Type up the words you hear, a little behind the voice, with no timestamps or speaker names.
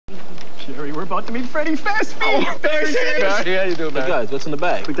Jerry, we're about to meet Freddy Fast Feet. Oh, there he is. Yeah, you do, man. Hey, guys, what's in the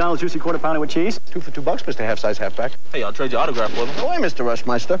bag? McDonald's juicy quarter pounder with cheese. 2 for $2, Mr. Half-Size Halfback. Hey, I'll trade your autograph for them. Away, Mr.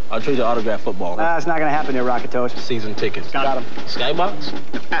 Rushmeister. I'll trade your autograph football. It's not going to happen there, Rocket Toast. Season tickets. Got him. Skybox?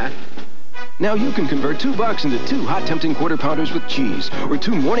 Now you can convert $2 into 2 hot, tempting quarter pounders with cheese, or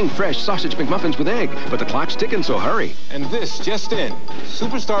 2 morning fresh sausage McMuffins with egg. But the clock's ticking, so hurry. And this just in.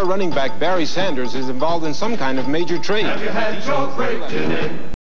 Superstar running back Barry Sanders is involved in some kind of major trade. Have you had your break today?